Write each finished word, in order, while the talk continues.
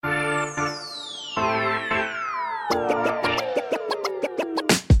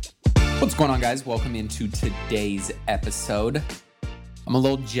Going on, guys? Welcome into today's episode. I'm a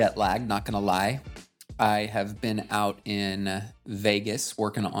little jet lagged, not gonna lie. I have been out in Vegas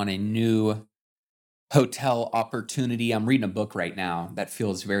working on a new hotel opportunity. I'm reading a book right now that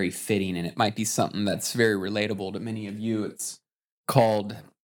feels very fitting, and it might be something that's very relatable to many of you. It's called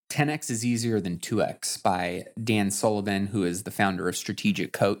 10X is Easier Than 2X by Dan Sullivan, who is the founder of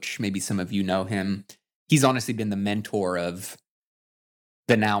Strategic Coach. Maybe some of you know him. He's honestly been the mentor of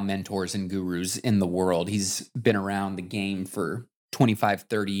the now mentors and gurus in the world. He's been around the game for 25,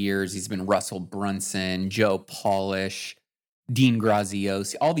 30 years. He's been Russell Brunson, Joe Polish, Dean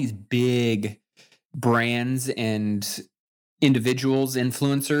Graziosi, all these big brands and individuals,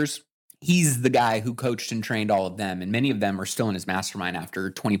 influencers. He's the guy who coached and trained all of them. And many of them are still in his mastermind after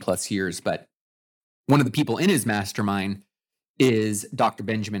 20 plus years. But one of the people in his mastermind is Dr.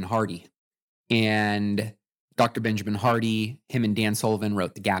 Benjamin Hardy. And Dr. Benjamin Hardy, him and Dan Sullivan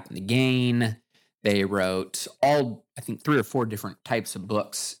wrote The Gap and the Gain. They wrote all, I think, 3 or 4 different types of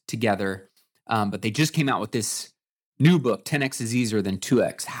books together. But they just came out with this new book, 10X is Easier Than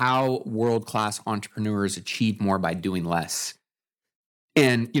 2X, How World-Class Entrepreneurs Achieve More by Doing Less.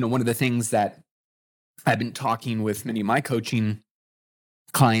 And, one of the things that I've been talking with many of my coaching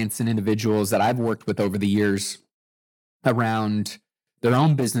clients and individuals that I've worked with over the years around their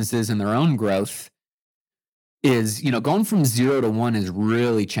own businesses and their own growth is, going from 0 to 1 is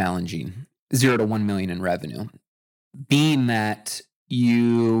really challenging. 0 to 1 million in revenue. Being that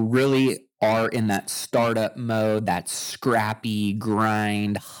you really are in that startup mode, that scrappy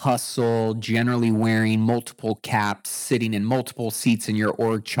grind, hustle, generally wearing multiple caps, sitting in multiple seats in your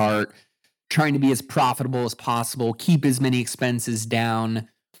org chart, trying to be as profitable as possible, keep as many expenses down.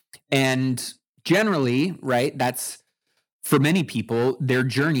 And generally, right, that's for many people, their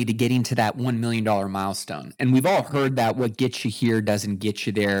journey to getting to that $1 million milestone. And we've all heard that what gets you here doesn't get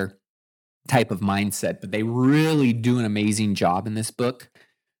you there type of mindset, but they really do an amazing job in this book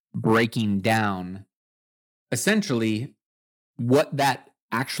breaking down essentially what that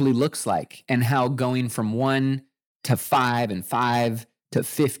actually looks like and how going from 1 to 5 and 5 to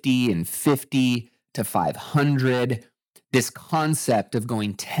 50 and 50 to 500, this concept of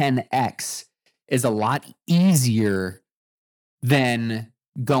going 10x is a lot easier than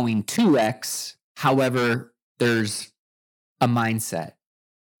going 2x. However, there's a mindset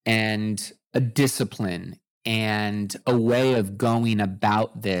and a discipline and a way of going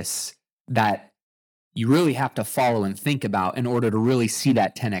about this that you really have to follow and think about in order to really see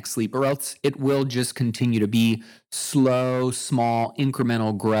that 10x leap, or else it will just continue to be slow, small,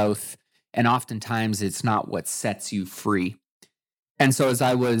 incremental growth. And oftentimes it's not what sets you free. And so as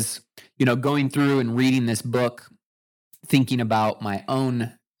I was, going through and reading this book, thinking about my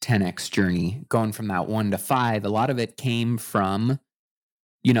own 10x journey, going from that 1 to 5, a lot of it came from,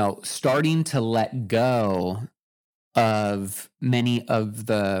 starting to let go of many of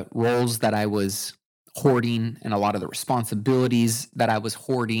the roles that I was hoarding and a lot of the responsibilities that I was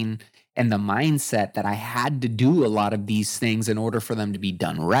hoarding and the mindset that I had to do a lot of these things in order for them to be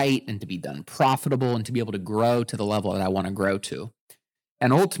done right and to be done profitable and to be able to grow to the level that I want to grow to.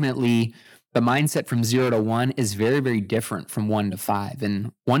 And ultimately, the mindset from 0 to 1 is very, very different from 1 to 5.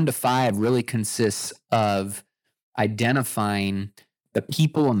 And 1 to 5 really consists of identifying the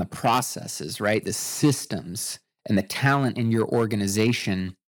people and the processes, right? The systems and the talent in your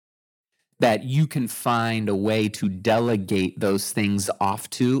organization that you can find a way to delegate those things off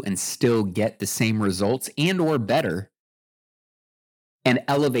to and still get the same results and or better, and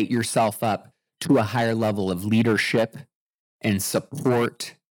elevate yourself up to a higher level of leadership and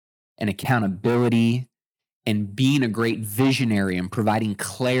support and accountability and being a great visionary and providing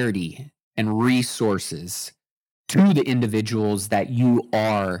clarity and resources to the individuals that you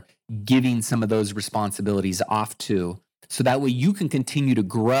are giving some of those responsibilities off to. So that way you can continue to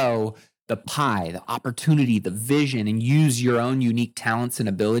grow the pie, the opportunity, the vision, and use your own unique talents and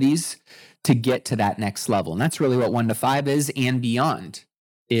abilities to get to that next level. And that's really what 1 to 5 is and beyond,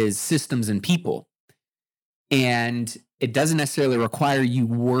 is systems and people. And it doesn't necessarily require you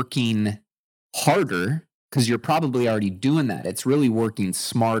working harder because you're probably already doing that. It's really working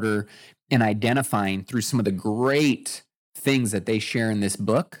smarter and identifying through some of the great things that they share in this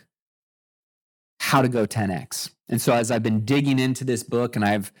book, how to go 10x. And so as I've been digging into this book and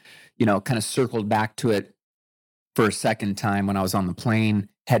I've, kind of circled back to it for a second time when I was on the plane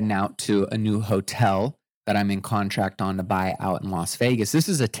heading out to a new hotel that I'm in contract on to buy out in Las Vegas, this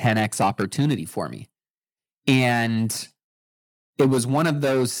is a 10x opportunity for me. And it was one of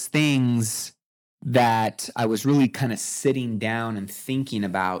those things that I was really kind of sitting down and thinking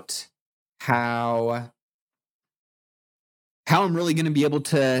about how I'm really going to be able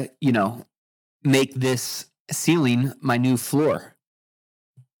to, make this ceiling my new floor.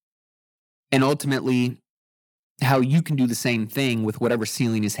 And ultimately, how you can do the same thing with whatever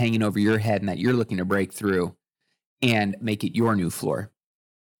ceiling is hanging over your head and that you're looking to break through and make it your new floor.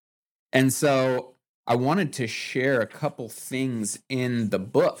 And so I wanted to share a couple things in the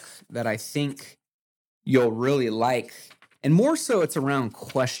book that I think you'll really like. And more so, it's around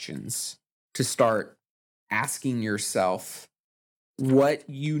questions to start asking yourself what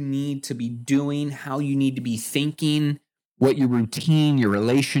you need to be doing, how you need to be thinking, what your routine, your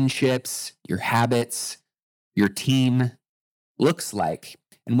relationships, your habits, your team looks like.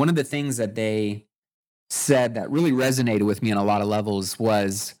 And one of the things that they said that really resonated with me on a lot of levels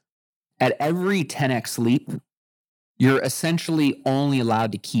was at every 10x leap, you're essentially only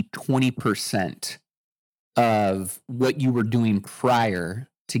allowed to keep 20% of what you were doing prior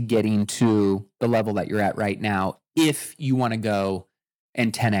to getting to the level that you're at right now if you want to go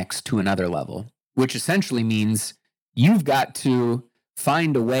and 10x to another level, which essentially means you've got to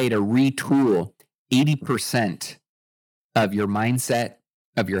find a way to retool 80% of your mindset,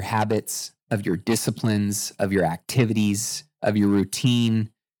 of your habits, of your disciplines, of your activities, of your routine,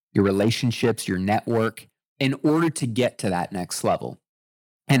 your relationships, your network, in order to get to that next level.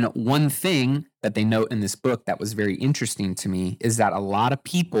 And one thing that they note in this book that was very interesting to me is that a lot of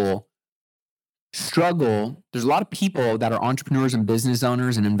people struggle. There's a lot of people that are entrepreneurs and business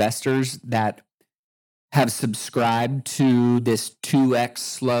owners and investors that have subscribed to this 2x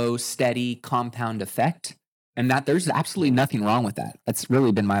slow, steady compound effect, and that there's absolutely nothing wrong with that. That's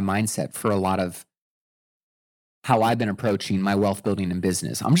really been my mindset for a lot of how I've been approaching my wealth building and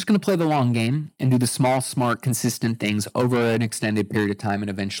business. I'm just going to play the long game and do the small, smart, consistent things over an extended period of time, and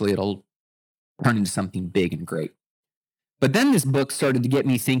eventually it'll turn into something big and great. But then this book started to get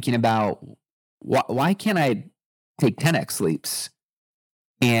me thinking about why can't I take 10x leaps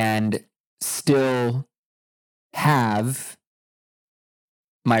and still have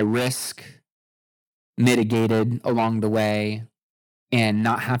my risk mitigated along the way and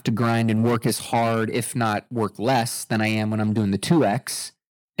not have to grind and work as hard, if not work less than I am when I'm doing the 2x,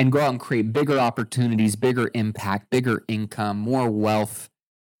 and go out and create bigger opportunities, bigger impact, bigger income, more wealth.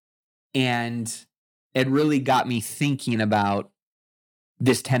 And it really got me thinking about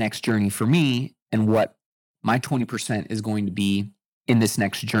this 10x journey for me and what my 20% is going to be in this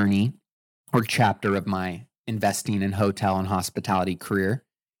next journey or chapter of my investing in hotel and hospitality career,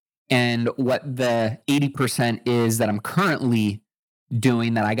 and what the 80% is that I'm currently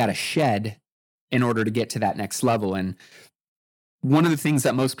doing that I got to shed in order to get to that next level. And one of the things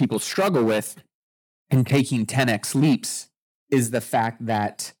that most people struggle with in taking 10x leaps is the fact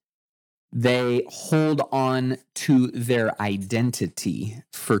that they hold on to their identity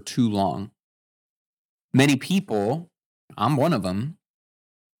for too long. Many people, I'm one of them,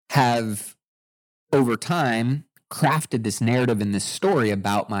 have over time crafted this narrative and this story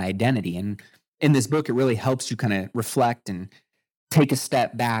about my identity. And in this book, it really helps you kind of reflect and take a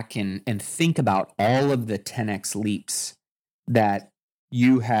step back and think about all of the 10x leaps that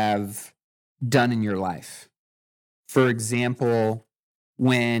you have done in your life. For example,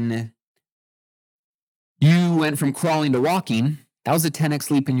 when you went from crawling to walking, that was a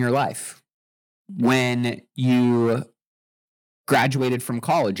 10x leap in your life. When you graduated from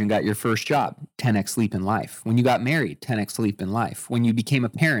college and got your first job, 10x leap in life. When you got married, 10x leap in life. When you became a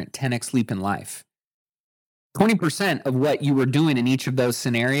parent, 10x leap in life. 20% of what you were doing in each of those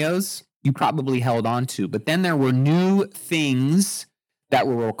scenarios, you probably held on to. But then there were new things that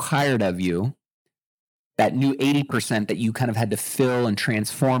were required of you, that new 80% that you kind of had to fill and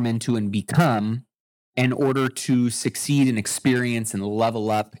transform into and become in order to succeed and experience and level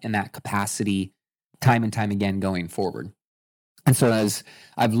up in that capacity time and time again going forward. And so as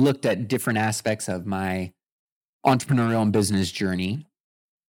I've looked at different aspects of my entrepreneurial and business journey,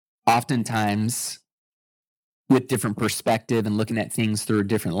 oftentimes with different perspective and looking at things through a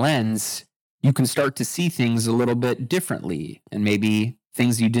different lens, you can start to see things a little bit differently. And maybe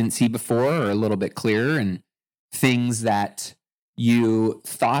things you didn't see before are a little bit clearer, and things that you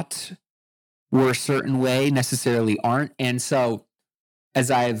thought were a certain way necessarily aren't. And so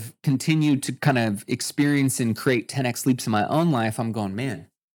as I've continued to kind of experience and create 10x leaps in my own life, I'm going, man.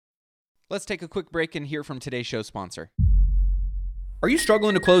 Let's take a quick break and hear from today's show sponsor. Are you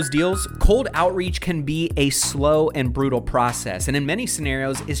struggling to close deals? Cold outreach can be a slow and brutal process, and in many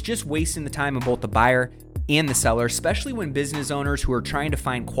scenarios, it's just wasting the time of both the buyer and the seller, especially when business owners who are trying to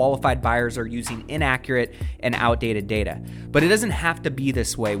find qualified buyers are using inaccurate and outdated data. But it doesn't have to be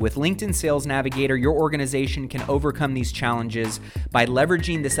this way. With LinkedIn Sales Navigator, your organization can overcome these challenges by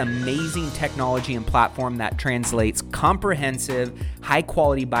leveraging this amazing technology and platform that translates comprehensive,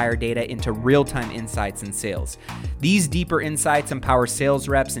 high-quality buyer data into real-time insights in sales. These deeper insights empower sales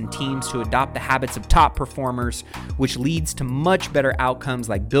reps and teams to adopt the habits of top performers, which leads to much better outcomes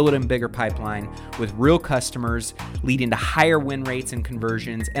like building a bigger pipeline with real customers, leading to higher win rates and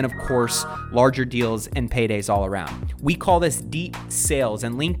conversions, and of course, larger deals and paydays all around. We call this deep sales,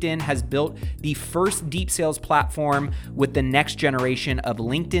 and LinkedIn has built the first deep sales platform with the next generation of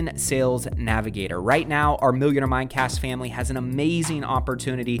LinkedIn Sales Navigator. Right now, our Millionaire Mindcast family has an amazing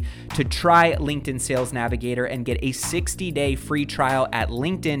opportunity to try LinkedIn Sales Navigator and get a 60-day free trial at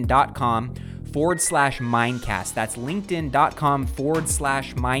linkedin.com/Mindcast. That's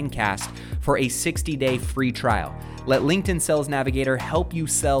linkedin.com/Mindcast for a 60-day free trial. Let LinkedIn Sales Navigator help you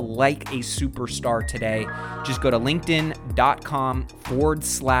sell like a superstar today. Just go to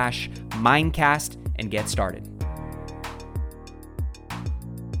linkedin.com/Mindcast and get started.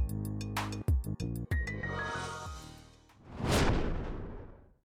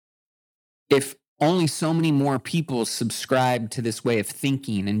 If only so many more people subscribed to this way of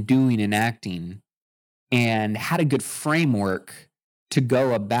thinking and doing and acting and had a good framework to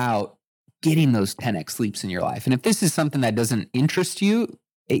go about getting those 10x leaps in your life. And if this is something that doesn't interest you,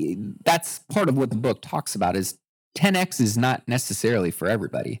 that's part of what the book talks about is 10x is not necessarily for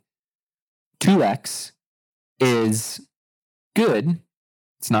everybody. 2x is good.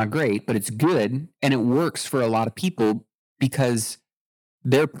 It's not great, but it's good. And it works for a lot of people because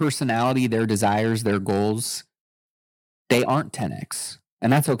their personality, their desires, their goals, they aren't 10x.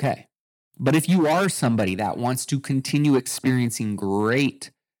 And that's okay. But if you are somebody that wants to continue experiencing great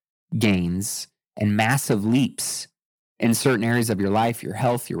gains and massive leaps in certain areas of your life, your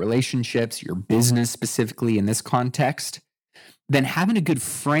health, your relationships, your business specifically in this context, then having a good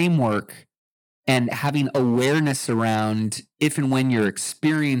framework and having awareness around if and when you're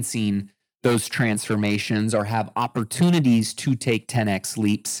experiencing those transformations or have opportunities to take 10x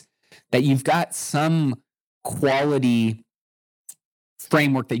leaps, that you've got some quality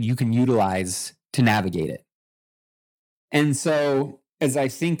framework that you can utilize to navigate it. And so as I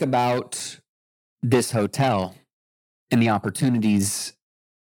think about this hotel and the opportunities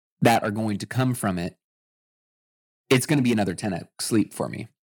that are going to come from it, it's going to be another 10x leap for me.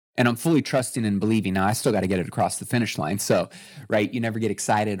 And I'm fully trusting and believing. Now, I still got to get it across the finish line. So, right, you never get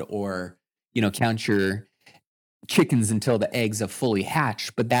excited or count your chickens until the eggs have fully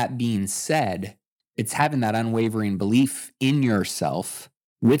hatched. But that being said, it's having that unwavering belief in yourself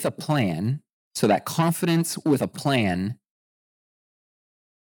with a plan. So that confidence with a plan,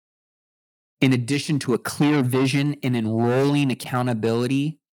 in addition to a clear vision and enrolling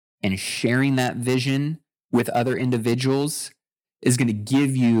accountability and sharing that vision with other individuals, is going to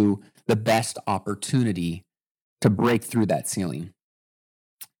give you the best opportunity to break through that ceiling.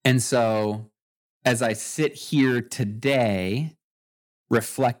 And so as I sit here today,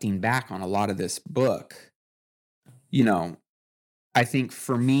 reflecting back on a lot of this book, I think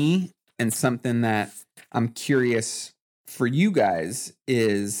for me, and something that I'm curious for you guys,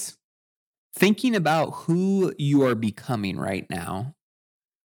 is thinking about who you are becoming right now.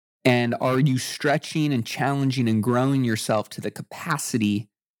 And are you stretching and challenging and growing yourself to the capacity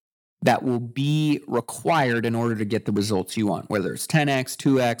that will be required in order to get the results you want, whether it's 10x,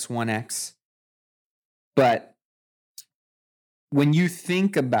 2x, 1x. But when you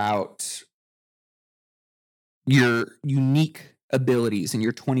think about your unique abilities and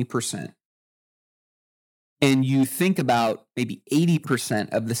your 20%, and you think about maybe 80%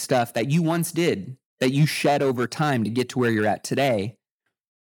 of the stuff that you once did, that you shed over time to get to where you're at today,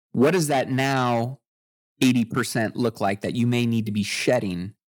 what does that now 80% look like that you may need to be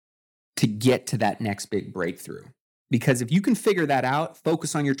shedding to get to that next big breakthrough? Because if you can figure that out,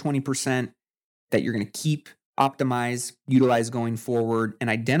 focus on your 20% that you're going to keep, optimize, utilize going forward, and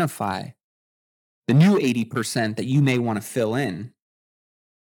identify the new 80% that you may want to fill in,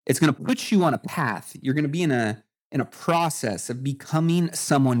 it's going to put you on a path. You're going to be in a process of becoming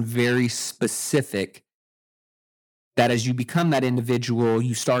someone very specific, that as you become that individual,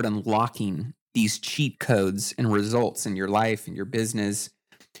 you start unlocking these cheat codes and results in your life and your business.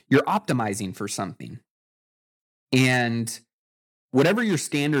 You're optimizing for something. And whatever your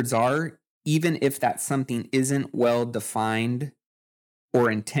standards are, even if that something isn't well defined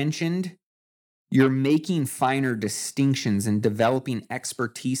or intentioned, you're making finer distinctions and developing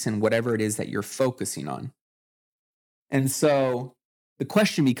expertise in whatever it is that you're focusing on. And so the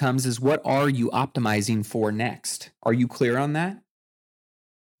question becomes is what are you optimizing for next? Are you clear on that?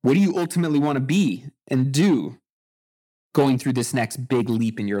 What do you ultimately want to be and do going through this next big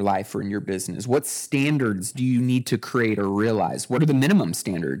leap in your life or in your business? What standards do you need to create or realize? What are the minimum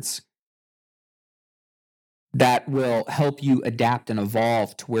standards that will help you adapt and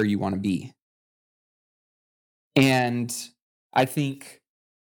evolve to where you want to be? And I think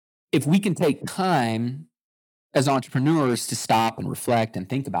if we can take time as entrepreneurs to stop and reflect and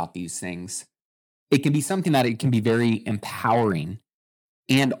think about these things, it can be something that it can be very empowering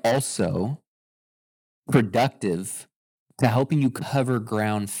and also productive to helping you cover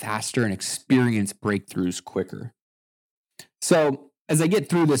ground faster and experience breakthroughs quicker. So as I get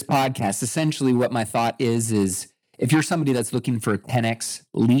through this podcast, essentially what my thought is if you're somebody that's looking for a 10X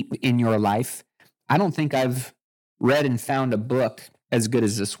leap in your life, I don't think I've read and found a book as good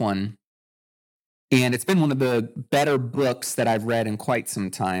as this one. And it's been one of the better books that I've read in quite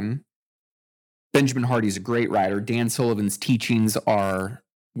some time. Benjamin Hardy's a great writer. Dan Sullivan's teachings are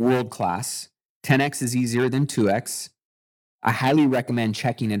world-class. 10X is easier than 2X. I highly recommend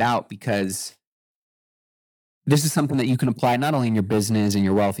checking it out because this is something that you can apply not only in your business and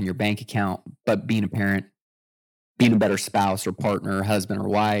your wealth and your bank account, but being a parent, being a better spouse or partner, husband or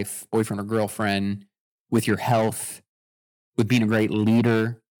wife, boyfriend or girlfriend, with your health, with being a great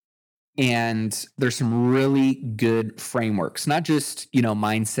leader. And there's some really good frameworks, not just,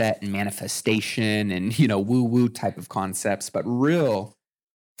 mindset and manifestation and, woo-woo type of concepts, but real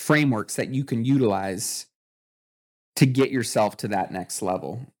frameworks that you can utilize to get yourself to that next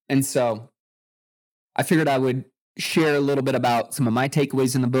level. And so I figured I would share a little bit about some of my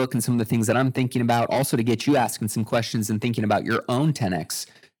takeaways in the book and some of the things that I'm thinking about, also to get you asking some questions and thinking about your own 10X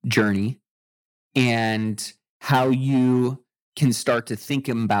journey and how you can start to think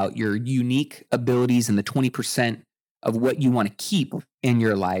about your unique abilities and the 20% of what you want to keep in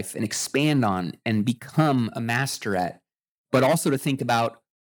your life and expand on and become a master at, but also to think about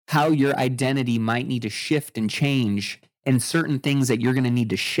how your identity might need to shift and change and certain things that you're going to need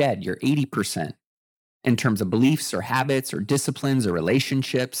to shed, your 80%, in terms of beliefs or habits or disciplines or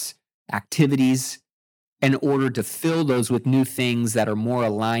relationships, activities, in order to fill those with new things that are more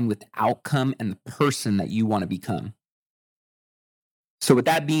aligned with the outcome and the person that you want to become. So with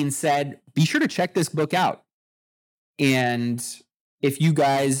that being said, be sure to check this book out. And if you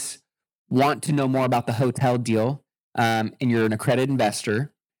guys want to know more about the hotel deal and you're an accredited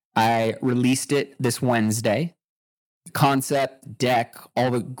investor, I released it this Wednesday. Concept, deck, all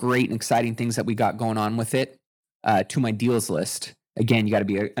the great and exciting things that we got going on with it to my deals list. Again, you got to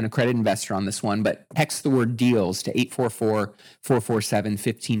be an accredited investor on this one, but text the word deals to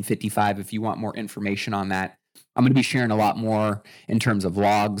 844-447-1555 if you want more information on that. I'm going to be sharing a lot more in terms of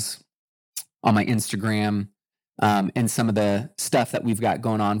vlogs on my Instagram and some of the stuff that we've got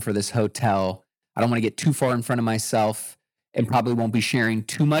going on for this hotel. I don't want to get too far in front of myself and probably won't be sharing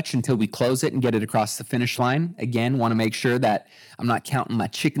too much until we close it and get it across the finish line. Again, want to make sure that I'm not counting my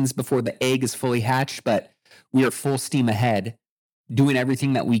chickens before the egg is fully hatched, but we are full steam ahead, doing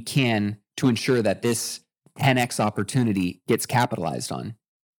everything that we can to ensure that this 10X opportunity gets capitalized on.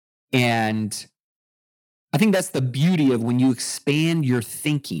 And I think that's the beauty of when you expand your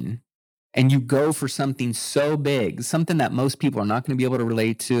thinking and you go for something so big, something that most people are not going to be able to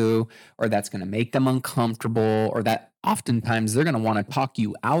relate to, or that's going to make them uncomfortable, or that oftentimes they're going to want to talk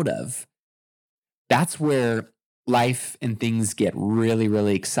you out of. That's where life and things get really,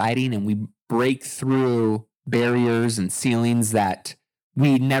 really exciting, and we break through barriers and ceilings that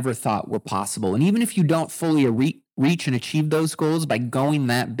we never thought were possible. And even if you don't fully reach and achieve those goals by going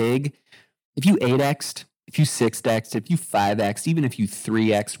that big, if you 8X'd, if you 6X'd, if you 5X'd, even if you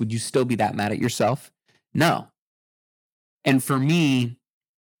 3X'd, would you still be that mad at yourself? No. And for me,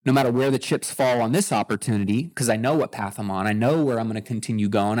 no matter where the chips fall on this opportunity, because I know what path I'm on, I know where I'm going to continue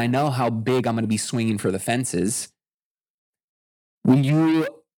going, I know how big I'm going to be swinging for the fences. When you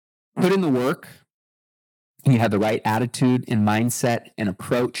put in the work and you have the right attitude and mindset and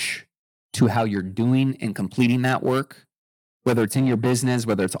approach to how you're doing and completing that work, whether it's in your business,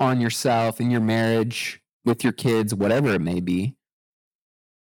 whether it's on yourself, in your marriage, with your kids, whatever it may be,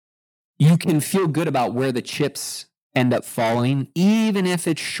 you can feel good about where the chips end up falling, even if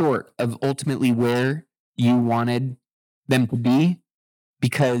it's short of ultimately where you wanted them to be,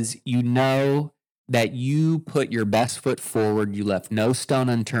 because you know that you put your best foot forward, you left no stone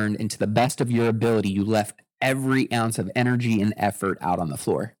unturned, and to the best of your ability, you left every ounce of energy and effort out on the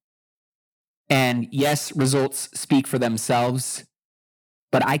floor. And yes, results speak for themselves,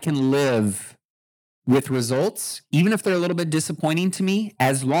 but I can live with results, even if they're a little bit disappointing to me,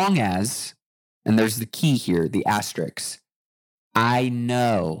 as long as, and there's the key here, the asterisk, I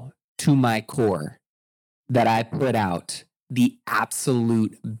know to my core that I put out the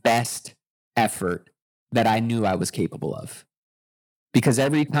absolute best effort that I knew I was capable of. Because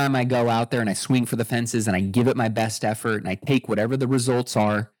every time I go out there and I swing for the fences and I give it my best effort and I take whatever the results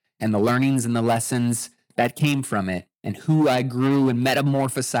are and the learnings and the lessons that came from it and who I grew and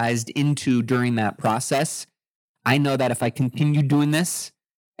metamorphosized into during that process, I know that if I continue doing this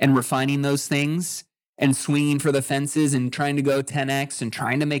and refining those things and swinging for the fences and trying to go 10X and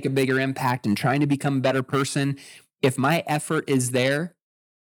trying to make a bigger impact and trying to become a better person, if my effort is there,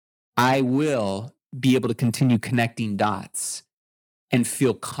 I will be able to continue connecting dots and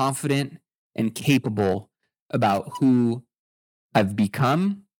feel confident and capable about who I've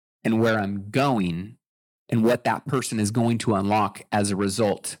become and where I'm going and what that person is going to unlock as a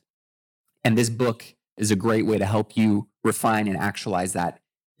result. And this book is a great way to help you refine and actualize that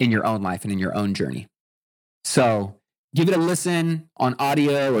in your own life and in your own journey. So give it a listen on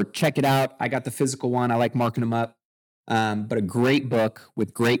audio or check it out. I got the physical one. I like marking them up. But a great book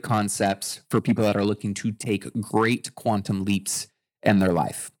with great concepts for people that are looking to take great quantum leaps in their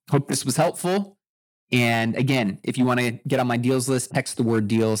life. Hope this was helpful. And again, if you want to get on my deals list, text the word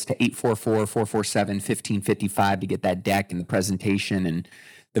deals to 844-447-1555 to get that deck and the presentation and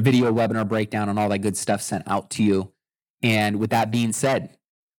the video webinar breakdown and all that good stuff sent out to you. And with that being said,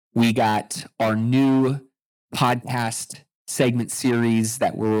 we got our new podcast segment series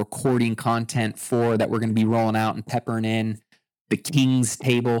that we're recording content for that we're going to be rolling out and peppering in. The King's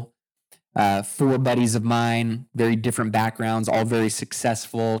Table. 4 buddies of mine, very different backgrounds, all very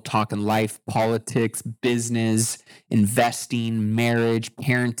successful, talking life, politics, business, investing, marriage,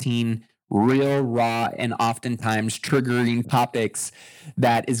 parenting, real, raw, and oftentimes triggering topics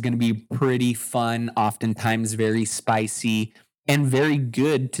that is going to be pretty fun, oftentimes very spicy, and very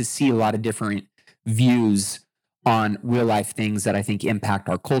good to see a lot of different views on real life things that I think impact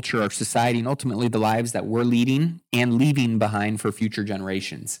our culture, our society, and ultimately the lives that we're leading and leaving behind for future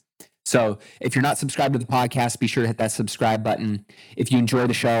generations. So if you're not subscribed to the podcast, be sure to hit that subscribe button. If you enjoy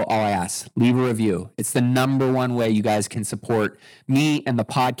the show, all I ask, leave a review. It's the number one way you guys can support me and the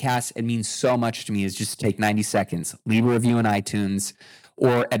podcast. It means so much to me is just to take 90 seconds, leave a review in iTunes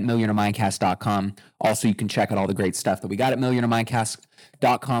or at millionairemindcast.com. Also, you can check out all the great stuff that we got at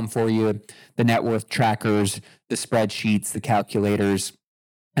millionairemindcast.com for you, the net worth trackers, the spreadsheets, the calculators,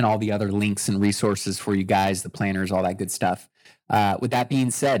 and all the other links and resources for you guys, the planners, all that good stuff. With that being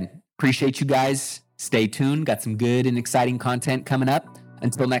said, appreciate you guys. Stay tuned. Got some good and exciting content coming up.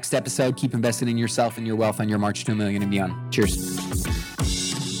 Until next episode, keep investing in yourself and your wealth on your march to $1 million and beyond. Cheers.